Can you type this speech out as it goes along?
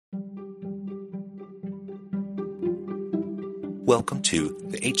Welcome to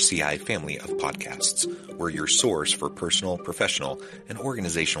the HCI family of podcasts. We're your source for personal, professional, and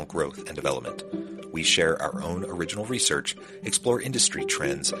organizational growth and development. We share our own original research, explore industry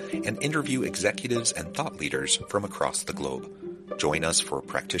trends, and interview executives and thought leaders from across the globe. Join us for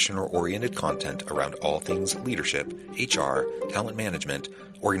practitioner-oriented content around all things leadership, HR, talent management,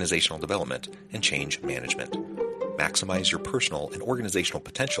 organizational development, and change management. Maximize your personal and organizational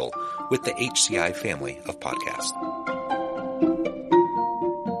potential with the HCI family of podcasts.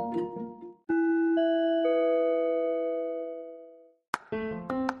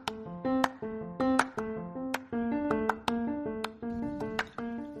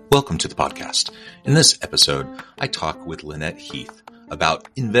 Welcome to the podcast. In this episode, I talk with Lynnette Heath about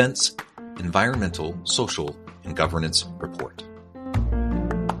Invent's Environmental, Social, and Governance Report.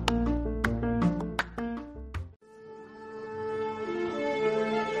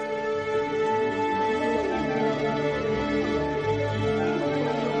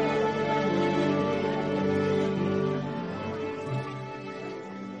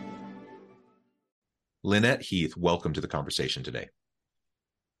 Lynnette Heath, welcome to the conversation today.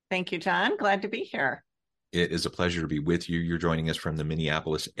 Thank you, John. Glad to be here. It is a pleasure to be with you. You're joining us from the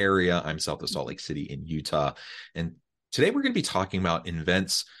Minneapolis area. I'm south of Salt Lake City in Utah. And today we're going to be talking about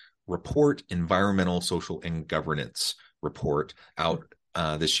Invent's report, Environmental, Social, and Governance report out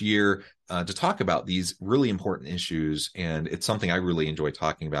this year to talk about these really important issues. And it's something I really enjoy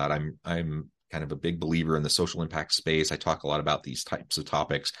talking about. I'm kind of a big believer in the social impact space. I talk a lot about these types of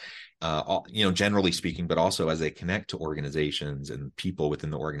topics. Generally speaking, but also as they connect to organizations and people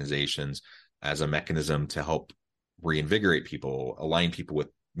within the organizations as a mechanism to help reinvigorate people, align people with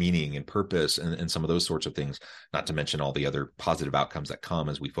meaning and purpose and some of those sorts of things, not to mention all the other positive outcomes that come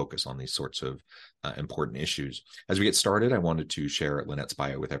as we focus on these sorts of important issues. As we get started, I wanted to share Lynnette's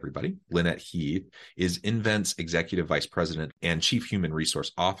bio with everybody. Lynnette Heath is Invent's Executive Vice President and Chief Human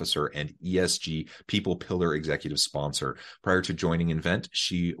Resource Officer and ESG People Pillar Executive Sponsor. Prior to joining Invent,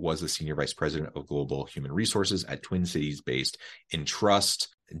 she was the Senior Vice President of Global Human Resources at Twin Cities-based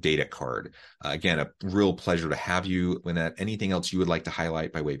Entrust Data Card. Again, a real pleasure to have you, Lynnette. Anything else you would like to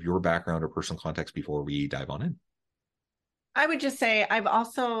highlight by way of your background or personal context before we dive on in? I would just say I've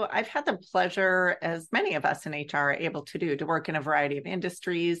had the pleasure, as many of us in HR are able to do, to work in a variety of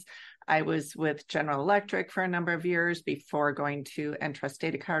industries. I was with General Electric for a number of years before going to Entrust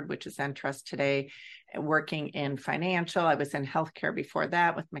Data Card, which is Entrust today, working in financial. I was in healthcare before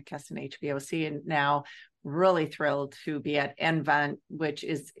that with McKesson HBOC, and now really thrilled to be at Invent, which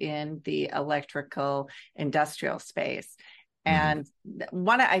is in the electrical industrial space. And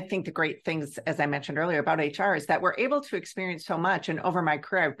one, I think the great things, as I mentioned earlier about HR, is that we're able to experience so much. And over my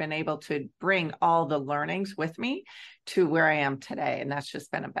career, I've been able to bring all the learnings with me to where I am today. And that's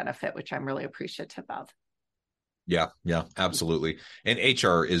just been a benefit, which I'm really appreciative of. Yeah, absolutely. And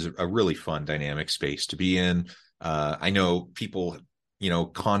HR is a really fun dynamic space to be in. I know people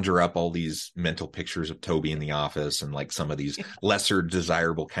conjure up all these mental pictures of Toby in the office and like some of these lesser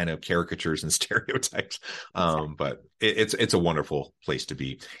desirable kind of caricatures and stereotypes. But it's a wonderful place to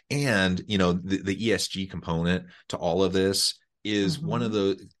be. And, the ESG component to all of this is one of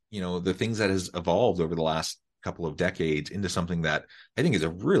the things that has evolved over the last couple of decades into something that I think is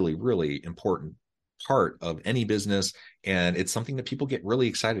a really, really important part of any business. And it's something that people get really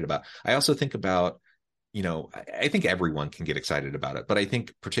excited about. I also think about, I think everyone can get excited about it, but I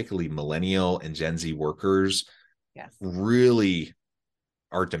think particularly millennial and Gen Z workers really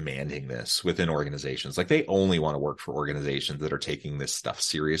are demanding this within organizations. Like they only want to work for organizations that are taking this stuff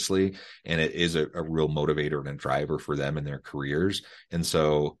seriously. And it is a real motivator and a driver for them in their careers. And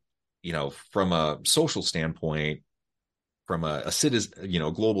so, from a social standpoint, from a citizen,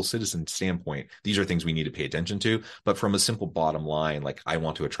 global citizen standpoint, these are things we need to pay attention to. But from a simple bottom line, like I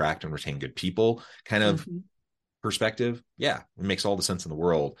want to attract and retain good people kind of perspective, it makes all the sense in the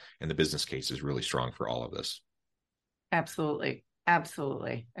world. And the business case is really strong for all of this. Absolutely.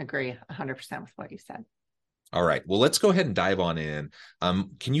 Agree 100% with what you said. All right. Well, let's go ahead and dive on in.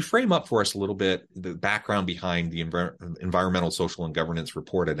 Can you frame up for us a little bit the background behind the Environmental, Social, and Governance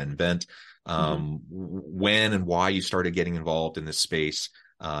report at Invent? When and why you started getting involved in this space,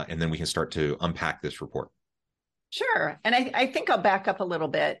 and then we can start to unpack this report. Sure. And I think I'll back up a little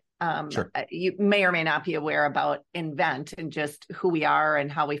bit. Sure. You may or may not be aware about Invent and just who we are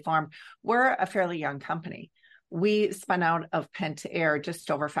and how we formed. We're a fairly young company. We spun out of Pentair just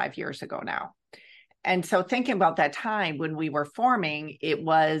over 5 years ago now. And so thinking about that time when we were forming, it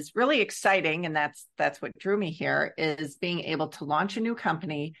was really exciting. And that's what drew me here, is being able to launch a new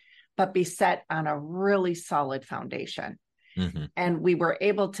company, but be set on a really solid foundation. Mm-hmm. And we were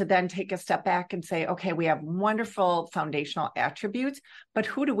able to then take a step back and say, okay, we have wonderful foundational attributes, but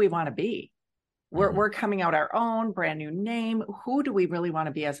who do we want to be? Mm-hmm. We're coming out our own brand new name. Who do we really want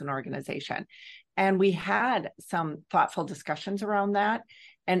to be as an organization? And we had some thoughtful discussions around that.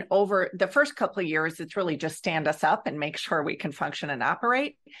 And over the first couple of years, it's really just stand us up and make sure we can function and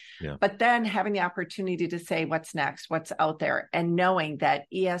operate. Yeah. But then having the opportunity to say what's next, what's out there, and knowing that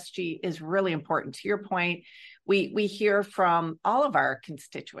ESG is really important. To your point, we hear from all of our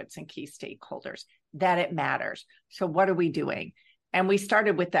constituents and key stakeholders that it matters. So what are we doing? And we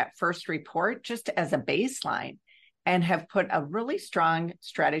started with that first report just as a baseline and have put a really strong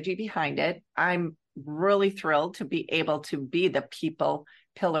strategy behind it. I'm really thrilled to be able to be the people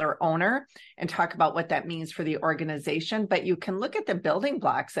pillar owner and talk about what that means for the organization. But you can look at the building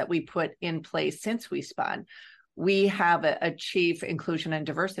blocks that we put in place since we spun. We have a chief inclusion and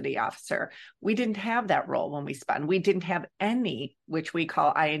diversity officer. We didn't have that role when we spun. We didn't have any, which we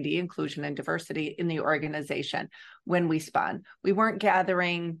call I&D, inclusion and diversity, in the organization when we spun. We weren't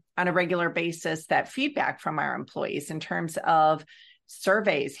gathering on a regular basis that feedback from our employees in terms of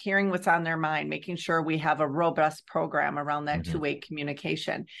surveys, hearing what's on their mind, making sure we have a robust program around that two-way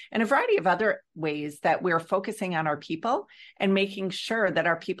communication, and a variety of other ways that we're focusing on our people and making sure that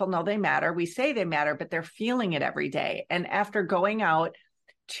our people know they matter. We say they matter, but they're feeling it every day. And after going out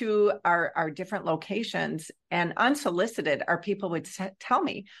to our different locations and unsolicited, our people would tell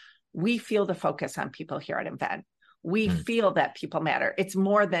me, we feel the focus on people here at nVent. We feel that people matter. It's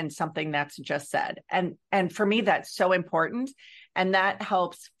more than something that's just said. And for me, that's so important. And that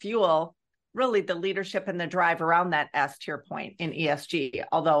helps fuel really the leadership and the drive around that S, to your point, in ESG,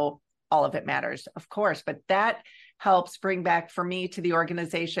 although all of it matters, of course. But that helps bring back for me to the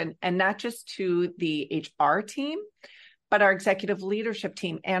organization, and not just to the HR team, but our executive leadership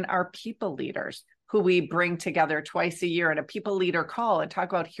team and our people leaders, who we bring together twice a year at a people leader call and talk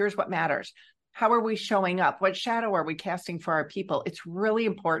about, here's what matters. How are we showing up? What shadow are we casting for our people? It's really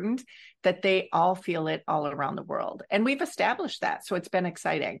important that they all feel it all around the world. And we've established that. So it's been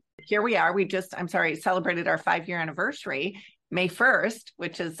exciting. Here we are. We just, celebrated our 5-year anniversary, May 1st,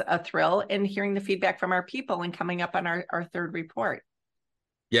 which is a thrill, and hearing the feedback from our people and coming up on our third report.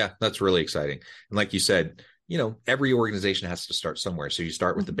 Yeah, that's really exciting. And like you said, every organization has to start somewhere. So you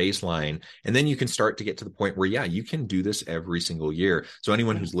start with the baseline, and then you can start to get to the point where, you can do this every single year. So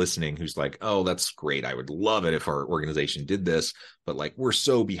anyone who's listening, who's like, oh, that's great, I would love it if our organization did this, but like, we're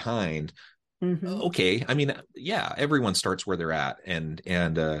so behind. Okay. Everyone starts where they're at, and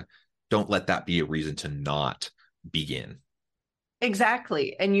don't let that be a reason to not begin.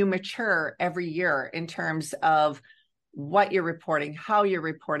 Exactly. And you mature every year in terms of what you're reporting, how you're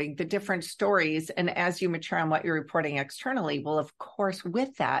reporting, the different stories. And as you mature on what you're reporting externally, well, of course,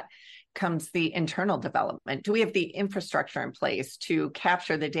 with that comes the internal development. Do we have the infrastructure in place to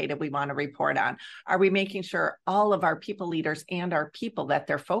capture the data we want to report on? Are we making sure all of our people leaders and our people, that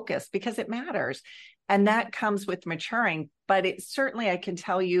they're focused, because it matters? And that comes with maturing. But it certainly, I can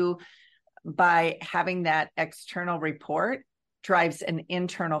tell you, by having that external report drives an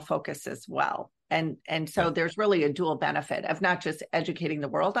internal focus as well. And so there's really a dual benefit of not just educating the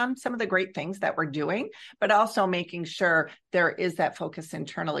world on some of the great things that we're doing, but also making sure there is that focus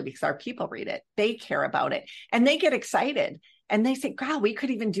internally, because our people read it, they care about it, and they get excited, and they say, God, we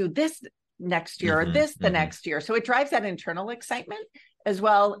could even do this next year or this the next year. So it drives that internal excitement as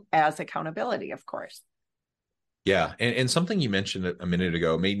well as accountability, of course. Yeah. And something you mentioned a minute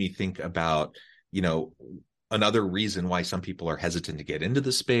ago made me think about, another reason why some people are hesitant to get into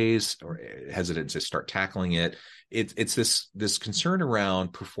the space or hesitant to start tackling it. It's this concern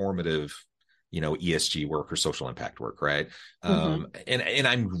around performative, ESG work or social impact work, right? And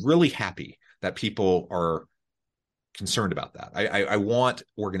I'm really happy that people are concerned about that. I want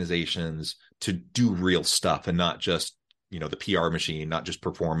organizations to do real stuff and not just the PR machine, not just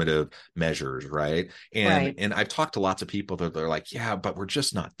performative measures, right? And I've talked to lots of people that they're like, yeah, but we're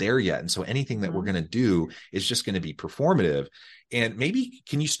just not there yet. And so anything that we're going to do is just going to be performative. And maybe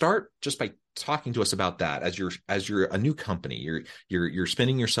can you start just by talking to us about that as you're a new company, you're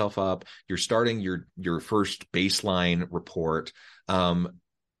spinning yourself up, you're starting your first baseline report.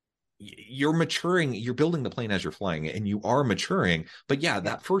 You're maturing, you're building the plane as you're flying, and you are maturing. But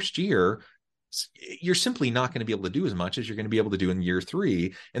that first year, you're simply not going to be able to do as much as you're going to be able to do in year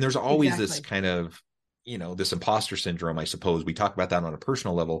 3. And there's always this kind of, this imposter syndrome, I suppose. We talk about that on a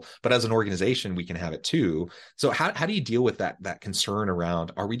personal level, but as an organization, we can have it too. So how do you deal with that concern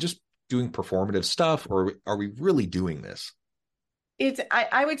around, are we just doing performative stuff, or are we really doing this?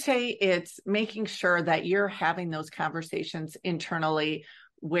 I would say it's making sure that you're having those conversations internally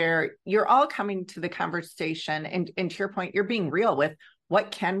where you're all coming to the conversation and to your point, you're being real with what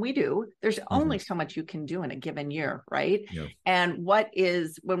can we do? There's only so much you can do in a given year, right? Yeah. And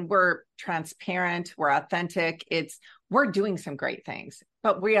when we're transparent, we're authentic, we're doing some great things,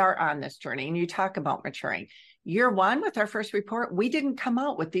 but we are on this journey. And you talk about maturing. Year one with our first report, we didn't come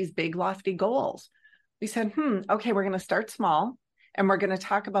out with these big lofty goals. We said, okay, we're going to start small. And we're going to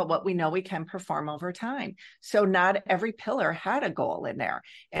talk about what we know we can perform over time. So not every pillar had a goal in there.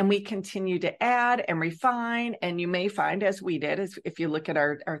 And we continue to add and refine. And you may find, as we did, if you look at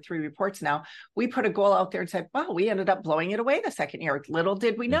our 3 reports now, we put a goal out there and said, wow, we ended up blowing it away the second year. Little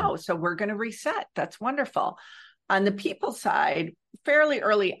did we know. So we're going to reset. That's wonderful. On the people side, fairly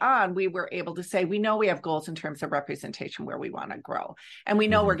early on, we were able to say, we know we have goals in terms of representation where we want to grow. And we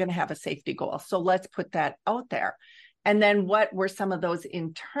know we're going to have a safety goal. So let's put that out there. And then what were some of those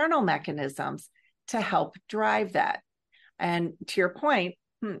internal mechanisms to help drive that? And to your point,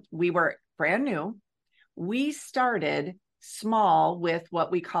 we were brand new. We started small with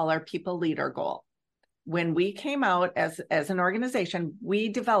what we call our people leader goal. When we came out as an organization, we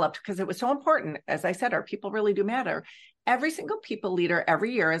developed, because it was so important, as I said, our people really do matter. Every single people leader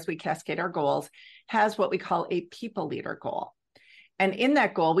every year, as we cascade our goals, has what we call a people leader goal. And in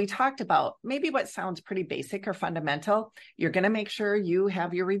that goal, we talked about maybe what sounds pretty basic or fundamental. You're going to make sure you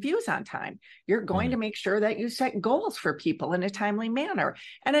have your reviews on time. You're going to make sure that you set goals for people in a timely manner,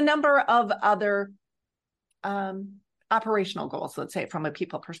 and a number of other operational goals, let's say, from a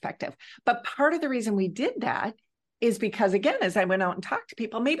people perspective. But part of the reason we did that is because, again, as I went out and talked to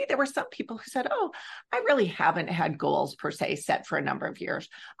people, maybe there were some people who said, oh, I really haven't had goals per se set for a number of years.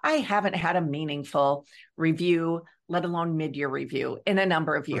 I haven't had a meaningful review, let alone mid-year review, in a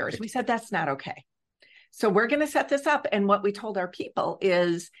number of years. Right. We said, that's not okay. So we're going to set this up. And what we told our people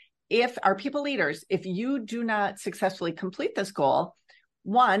is, if our people leaders, if you do not successfully complete this goal,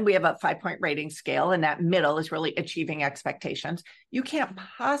 one, we have a 5-point rating scale, and that middle is really achieving expectations. You can't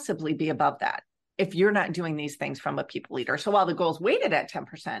possibly be above that if you're not doing these things from a people leader. So while the goal's weighted at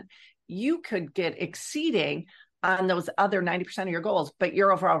 10%, you could get exceeding on those other 90% of your goals, but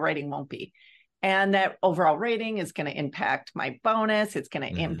your overall rating won't be. And that overall rating is going to impact my bonus. It's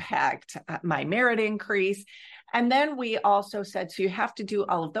going to impact my merit increase. And then we also said, so you have to do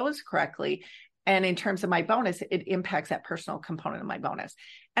all of those correctly. And in terms of my bonus, it impacts that personal component of my bonus.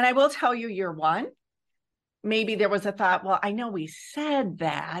 And I will tell you, year one, maybe there was a thought, well, I know we said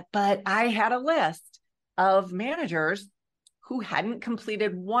that, but I had a list of managers who hadn't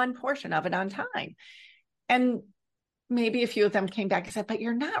completed one portion of it on time. And maybe a few of them came back and said, but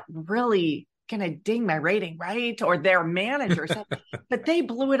you're not really going to ding my rating, right? Or their manager said, but they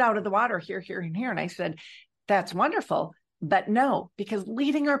blew it out of the water here, here, and here. And I said, that's wonderful. But no, because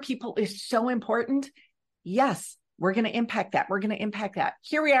leading our people is so important. Yes, we're going to impact that. We're going to impact that.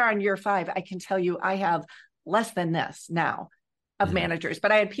 Here we are on year 5. I can tell you I have less than this now of managers,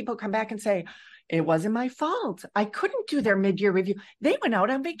 but I had people come back and say, it wasn't my fault. I couldn't do their mid-year review. They went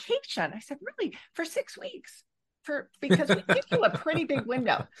out on vacation. I said, really? For 6 weeks? Because we give you a pretty big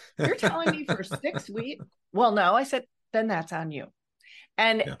window. You're telling me for 6 weeks? Well, no. I said, then that's on you.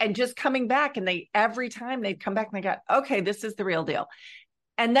 And just coming back, and every time they'd come back and they got, okay, this is the real deal.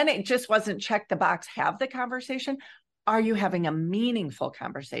 And then it just wasn't check the box, have the conversation. Are you having a meaningful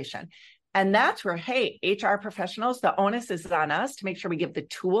conversation? And that's where, hey, HR professionals, the onus is on us to make sure we give the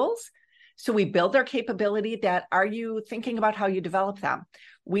tools. So we build their capability. That, are you thinking about how you develop them?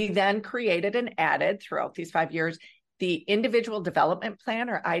 We then created and added throughout these 5 years the individual development plan,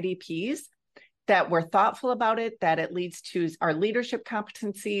 or IDPs, that we're thoughtful about it, that it leads to our leadership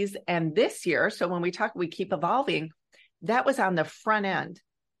competencies. And this year, so when we talk, we keep evolving, that was on the front end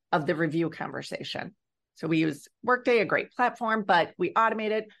of the review conversation. So we use Workday, a great platform, but we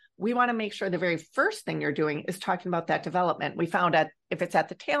automate it. We want to make sure the very first thing you're doing is talking about that development. We found out if it's at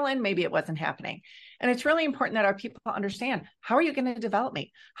the tail end, maybe it wasn't happening. And it's really important that our people understand, how are you going to develop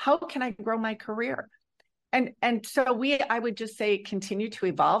me? How can I grow my career? And so I would just say, continue to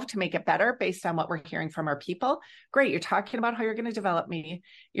evolve to make it better based on what we're hearing from our people. Great. You're talking about how you're going to develop me.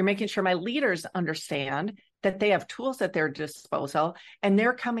 You're making sure my leaders understand that they have tools at their disposal, and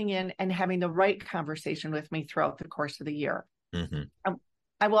they're coming in and having the right conversation with me throughout the course of the year.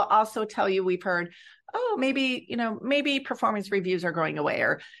 I will also tell you, we've heard, oh, maybe performance reviews are going away,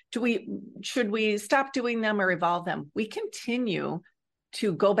 or should we stop doing them or evolve them? We continue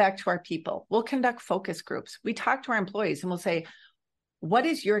to go back to our people. We'll conduct focus groups. We talk to our employees and we'll say, what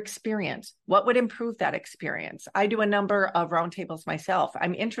is your experience? What would improve that experience? I do a number of roundtables myself.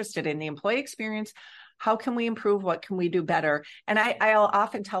 I'm interested in the employee experience. How can we improve? What can we do better? And I'll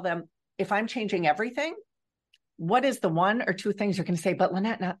often tell them, if I'm changing everything, what is the one or two things you're going to say, but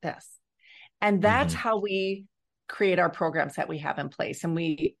Lynnette, not this. And that's how we create our programs that we have in place, and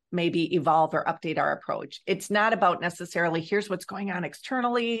we maybe evolve or update our approach. It's not about necessarily here's what's going on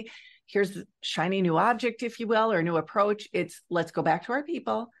externally, here's the shiny new object, if you will, or new approach. It's let's go back to our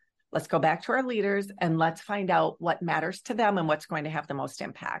people, let's go back to our leaders, and let's find out what matters to them and what's going to have the most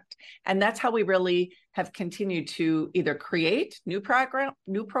impact. And that's how we really have continued to either create new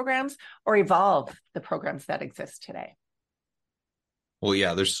programs or evolve the programs that exist today. Well,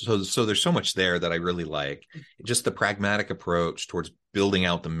 yeah, there's so much there that I really like. Just the pragmatic approach towards building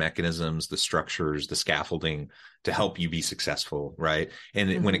out the mechanisms, the structures, the scaffolding to help you be successful, right?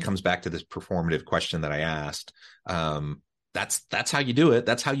 And when it comes back to this performative question that I asked, that's how you do it.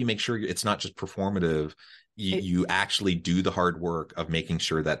 That's how you make sure it's not just performative. You actually do the hard work of making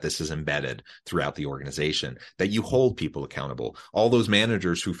sure that this is embedded throughout the organization, that you hold people accountable. All those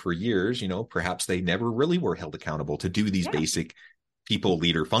managers who for years, perhaps they never really were held accountable to do these basic people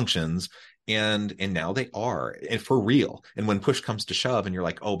leader functions, and now they are, and for real. And when push comes to shove and you're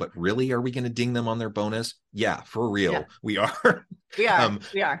like, oh, but really, are we going to ding them on their bonus? Yeah, for real. We are. We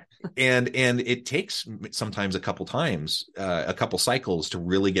are. And it takes sometimes a couple cycles to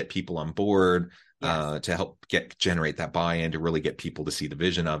really get people on board, to help generate that buy-in, to really get people to see the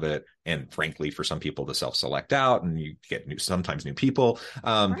vision of it. And frankly, for some people to self-select out, and you get sometimes new people,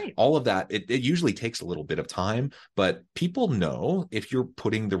 all of that, it usually takes a little bit of time, but people know if you're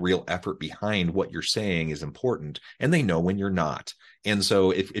putting the real effort behind what you're saying is important, and they know when you're not. And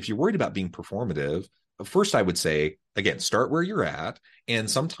so if you're worried about being performative, first I would say, again, start where you're at. And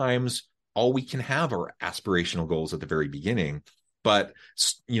sometimes all we can have are aspirational goals at the very beginning. But,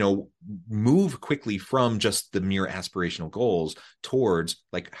 move quickly from just the mere aspirational goals towards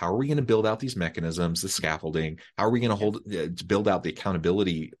like, how are we going to build out these mechanisms, the scaffolding? How are we going to build out the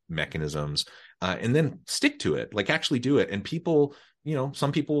accountability mechanisms, and then stick to it, like actually do it. And people,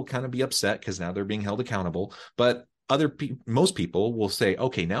 some people will kind of be upset because now they're being held accountable, but most people will say,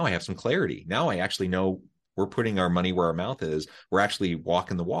 okay, now I have some clarity. Now I actually know we're putting our money where our mouth is. We're actually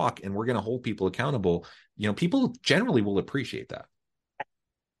walking the walk, and we're going to hold people accountable. People generally will appreciate that.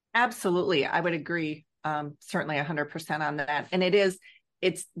 Absolutely. I would agree. Certainly 100% on that. And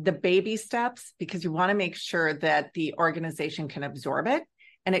it's the baby steps, because you want to make sure that the organization can absorb it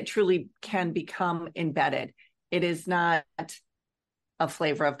and it truly can become embedded. It is not a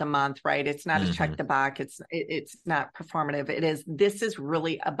flavor of the month, right? It's not a check the box. It's not performative. This is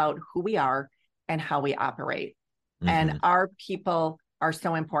really about who we are and how we operate. And our people are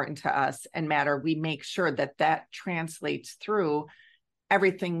so important to us and matter. We make sure that translates through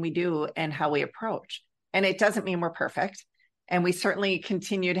everything we do and how we approach. And it doesn't mean we're perfect. And we certainly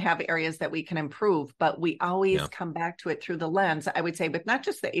continue to have areas that we can improve, but we always come back to it through the lens, I would say, but not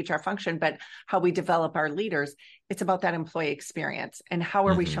just the HR function, but how we develop our leaders. It's about that employee experience and how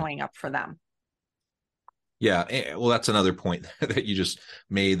are we showing up for them? Yeah. Well, that's another point that you just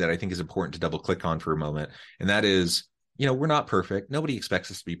made that I think is important to double click on for a moment. And that is, we're not perfect. Nobody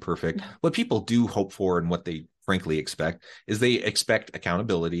expects us to be perfect. What people do hope for, and what they frankly expect, is they expect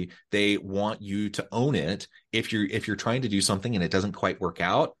accountability. They want you to own it. If you're trying to do something and it doesn't quite work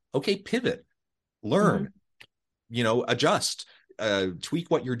out, okay, pivot, learn, adjust,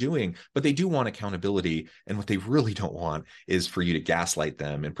 tweak what you're doing. But they do want accountability. And what they really don't want is for you to gaslight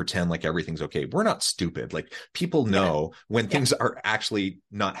them and pretend like everything's okay. We're not stupid. Like, people know when things are actually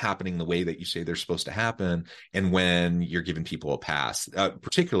not happening the way that you say they're supposed to happen. And when you're giving people a pass,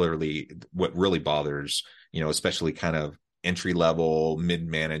 particularly what really bothers, especially kind of entry level,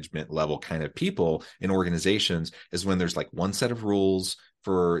 mid-management level kind of people in organizations, is when there's like one set of rules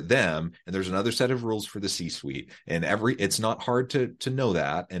for them and there's another set of rules for the C-suite, and it's not hard to know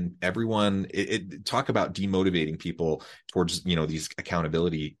that. And everyone, talk about demotivating people towards these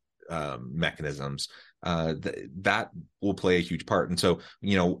accountability mechanisms, that will play a huge part. And so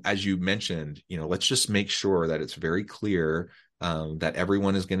as you mentioned, let's just make sure that it's very clear that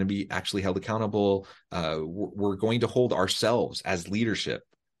everyone is going to be actually held accountable. We're going to hold ourselves as leadership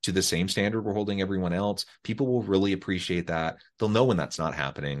to the same standard we're holding everyone else. People will really appreciate that. They'll know when that's not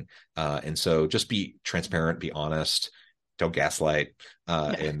happening. And so just be transparent, be honest, don't gaslight,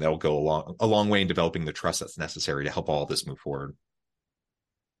 and they'll go a long way in developing the trust that's necessary to help all of this move forward.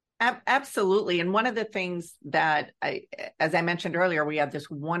 Absolutely. And one of the things that as I mentioned earlier, we have this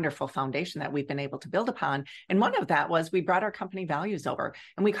wonderful foundation that we've been able to build upon. And one of that was we brought our company values over,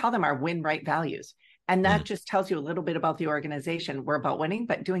 and we call them our win right values. And that just tells you a little bit about the organization. We're about winning,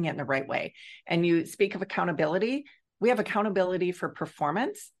 but doing it in the right way. And you speak of accountability. We have accountability for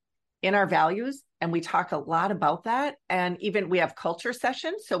performance in our values, and we talk a lot about that. And even we have culture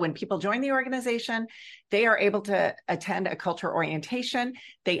sessions. So when people join the organization, they are able to attend a culture orientation.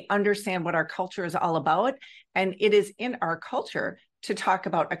 They understand what our culture is all about. And it is in our culture to talk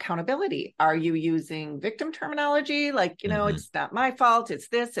about accountability. Are you using victim terminology? Like, it's not my fault. It's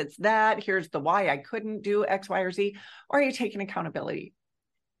this, it's that. Here's the why I couldn't do X, Y, or Z. Or are you taking accountability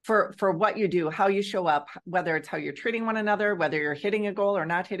for what you do, how you show up, whether it's how you're treating one another, whether you're hitting a goal or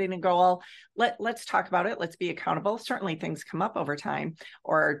not hitting a goal? Let's talk about it. Let's be accountable. Certainly things come up over time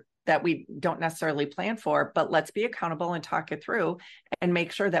or that we don't necessarily plan for, but let's be accountable and talk it through and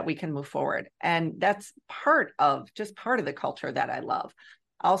make sure that we can move forward. And that's part of the culture that I love.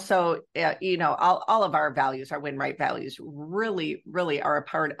 Also, all of our values, our win right values, really, really are a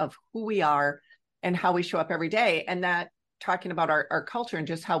part of who we are and how we show up every day. And that, talking about our culture and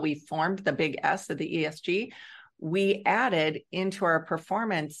just how we formed the big S of the ESG, we added into our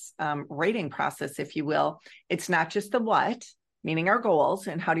performance rating process, if you will. It's not just the what, meaning our goals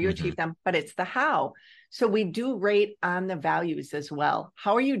and how do you achieve them, but it's the how. So we do rate on the values as well.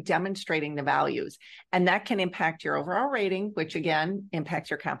 How are you demonstrating the values? And that can impact your overall rating, which again impacts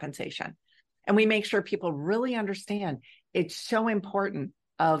your compensation. And we make sure people really understand it's so important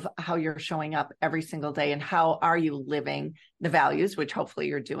of how you're showing up every single day and how are you living the values, which hopefully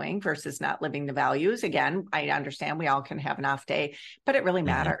you're doing, versus not living the values. Again, I understand we all can have an off day, but it really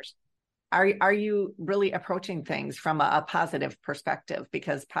matters. Are you really approaching things from a positive perspective,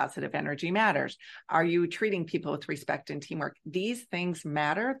 because positive energy matters? Are you treating people with respect and teamwork? These things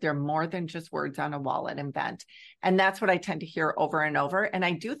matter. They're more than just words on a wall at event. And that's what I tend to hear over and over. And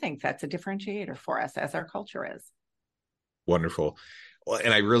I do think that's a differentiator for us as our culture is. Wonderful.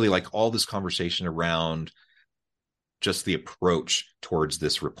 And I really like all this conversation around just the approach towards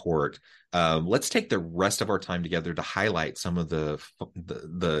this report. Let's take the rest of our time together to highlight some of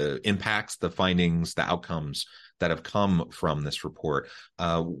the impacts, the findings, the outcomes that have come from this report.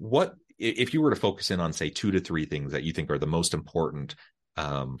 What, if you were to focus in on, say, 2 to 3 things that you think are the most important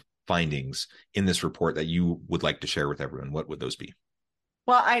findings in this report that you would like to share with everyone, what would those be?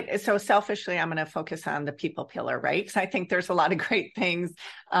 Well, so selfishly, I'm going to focus on the people pillar, right? Because I think there's a lot of great things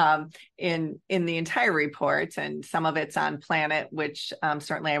in the entire report, and some of it's on planet, which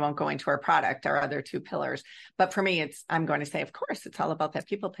certainly I won't go into our product, our other 2 pillars. But for me, I'm going to say, of course, it's all about that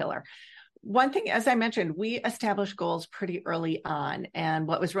people pillar. One thing, as I mentioned, we established goals pretty early on. And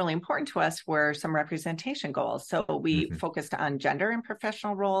what was really important to us were some representation goals. So we focused on gender and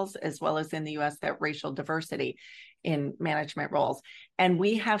professional roles, as well as in the US, that racial diversity in management roles. And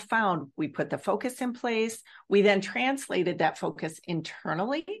we have found, we put the focus in place. We then translated that focus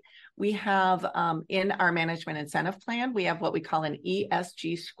internally. We have in our management incentive plan, we have what we call an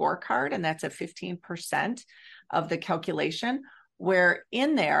ESG scorecard, and that's a 15% of the calculation, where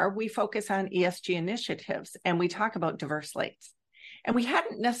in there we focus on ESG initiatives and we talk about diverse slates. And we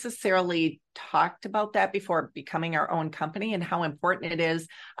hadn't necessarily talked about that before becoming our own company and how important it is.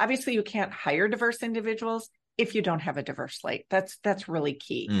 Obviously, you can't hire diverse individuals if you don't have a diverse slate. That's really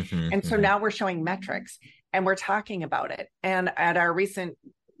key. And so now we're showing metrics and we're talking about it. And at our recent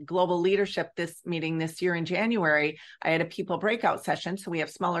global leadership meeting this year in January, I had a people breakout session. So we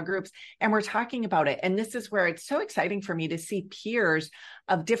have smaller groups and we're talking about it. And this is where it's so exciting for me to see peers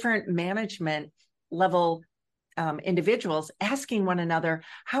of different management level individuals asking one another,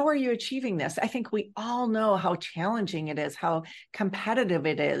 how are you achieving this? I think we all know how challenging it is, how competitive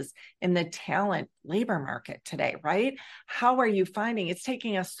it is in the talent labor market today, right? How are you finding it's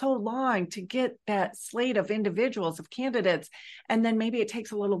taking us so long to get that slate of individuals, of candidates, and then maybe it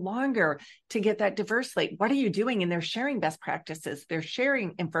takes a little longer to get that diverse slate? What are you doing? And they're sharing best practices. They're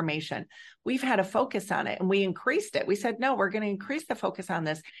sharing information. We've had a focus on it and we increased it. We said, no, we're going to increase the focus on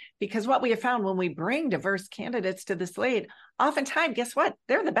this, because what we have found when we bring diverse candidates to the slate, oftentimes, guess what?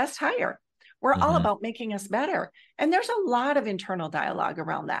 They're the best hire. We're all about making us better. And there's a lot of internal dialogue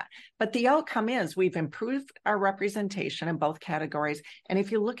around that. But the outcome is we've improved our representation in both categories. And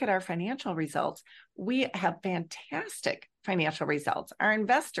if you look at our financial results, we have fantastic financial results. Our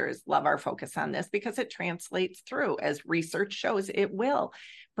investors love our focus on this because it translates through, as research shows it will.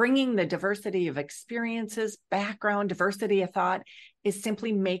 Bringing the diversity of experiences, background, diversity of thought is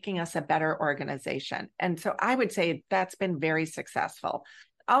simply making us a better organization. And so I would say that's been very successful.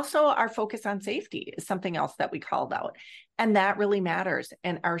 Also, our focus on safety is something else that we called out. And that really matters.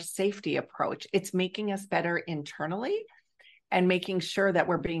 And our safety approach, it's making us better internally and making sure that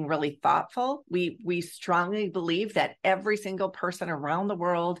we're being really thoughtful. We strongly believe that every single person around the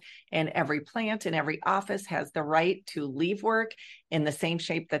world and every plant and every office has the right to leave work in the same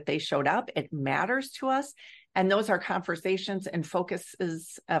shape that they showed up. It matters to us. And those are conversations and focus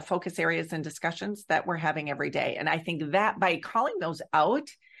areas and discussions that we're having every day. And I think that by calling those out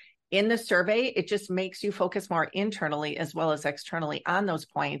in the survey, it just makes you focus more internally as well as externally on those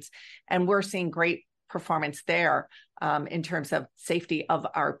points. And we're seeing great performance there in terms of safety of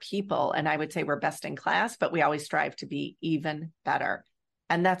our people. And I would say we're best in class, but we always strive to be even better.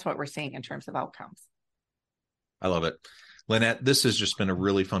 And that's what we're seeing in terms of outcomes. I love it. Lynnette, this has just been a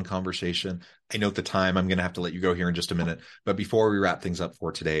really fun conversation. I note the time. I'm going to have to let you go here in just a minute. But before we wrap things up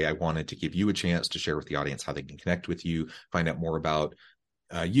for today, I wanted to give you a chance to share with the audience how they can connect with you, find out more about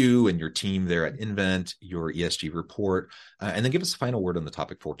you and your team there at nVent, your ESG report, and then give us a final word on the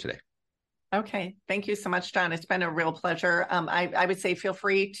topic for today. Okay. Thank you so much, John. It's been a real pleasure. I would say feel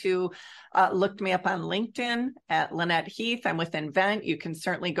free to look me up on LinkedIn at Lynnette Heath. I'm with nVent. You can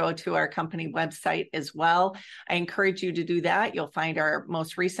certainly go to our company website as well. I encourage you to do that. You'll find our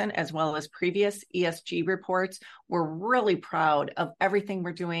most recent as well as previous ESG reports. We're really proud of everything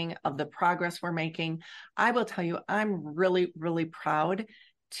we're doing, of the progress we're making. I will tell you, I'm really, really proud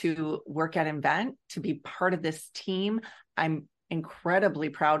to work at nVent, to be part of this team. I'm incredibly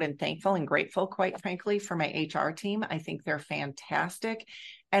proud and thankful and grateful, quite frankly, for my HR team. I think they're fantastic.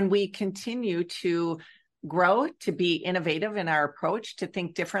 And we continue to grow, to be innovative in our approach, to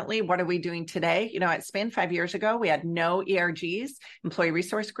think differently. What are we doing today? You know, at Spin 5 years ago, we had no ERGs, employee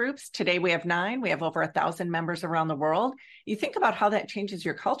resource groups. Today we have 9. We have over 1,000 members around the world. You think about how that changes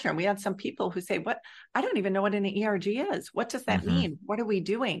your culture. And we had some people who say, "What? I don't even know what an ERG is. What does that mean? What are we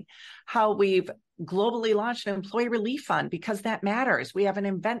doing?" How we've globally launched an employee relief fund because that matters. We have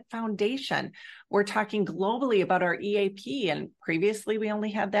an nVent Foundation. We're talking globally about our EAP, and previously we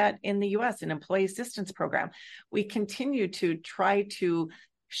only had that in the US, an employee assistance program. We continue to try to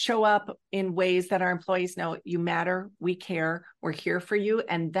show up in ways that our employees know you matter, we care, we're here for you.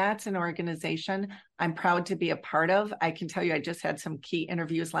 And that's an organization I'm proud to be a part of. I can tell you, I just had some key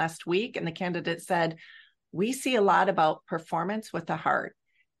interviews last week, and the candidate said, "We see a lot about performance with the heart."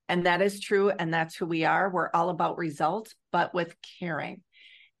 And that is true. And that's who we are. We're all about results, but with caring.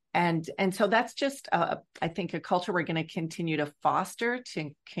 And so that's just, I think, a culture we're going to continue to foster,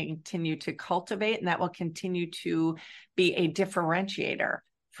 to continue to cultivate, and that will continue to be a differentiator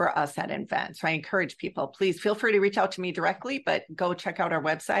for us at nVent. So I encourage people, please feel free to reach out to me directly, but go check out our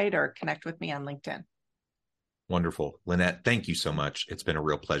website or connect with me on LinkedIn. Wonderful. Lynnette, thank you so much. It's been a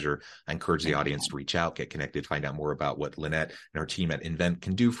real pleasure. I encourage the audience to reach out, get connected, find out more about what Lynnette and her team at nVent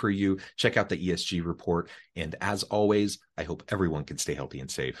can do for you. Check out the ESG report. And as always, I hope everyone can stay healthy and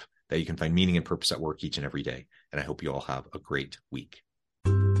safe, that you can find meaning and purpose at work each and every day. And I hope you all have a great week.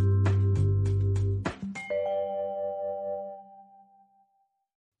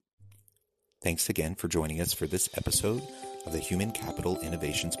 Thanks again for joining us for this episode of the Human Capital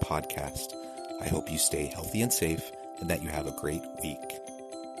Innovations Podcast. I hope you stay healthy and safe and that you have a great week.